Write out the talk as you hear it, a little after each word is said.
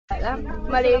like that.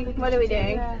 Molly, what are we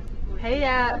doing? Hey,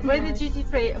 we're in the duty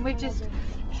free and we've just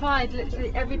tried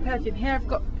literally every perfume. Here I've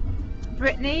got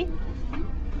Britney,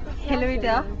 Hilary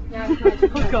Duff.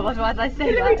 Oh God, why did I say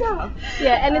Hilary that? Duff.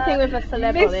 Yeah, anything with a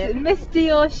celeb on it. Miss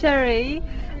Dior Sherry.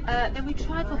 Then we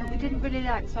tried one that we didn't really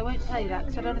like, so I won't tell you that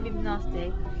because I don't want to be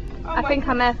nasty. I think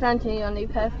I may have found you your new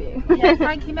perfume. Yeah,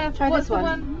 Frankie may have tried What's this the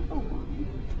one.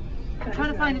 I'm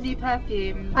trying to find a new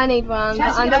perfume. I need one, but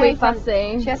has to I'm get too away from-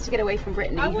 fussy. She has to get away from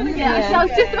Britney. Yeah, so I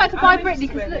was just about to buy Britney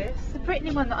because look, the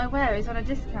Britney one that I wear is on a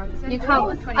discount. It's only You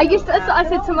can't. £20. I used to. That's what I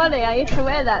said to Molly. I used to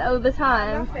wear that all the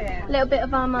time. A little bit of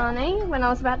Armani when I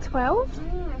was about 12.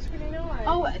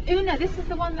 Oh, Una, this is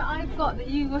the one that I've got that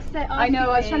you were set. I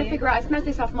know, I was trying to figure out, I smelled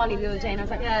this off Molly the other day and I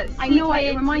was like, Yeah, I know, CK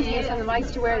it reminds me of into something, I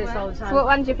used to wear this all the So time. what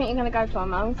one do you think you're gonna go for,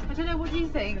 Mum? I don't know. What do you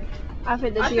think? I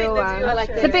think the I think Dior the one. Dior, I like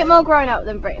It's a this. bit more grown up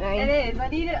than Britney. It is. I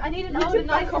need an older,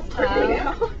 nicer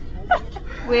style.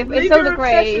 It's all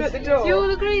agreed. Do you all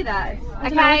agree that?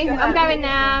 Okay, I'm going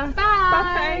now.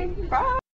 Bye. Bye.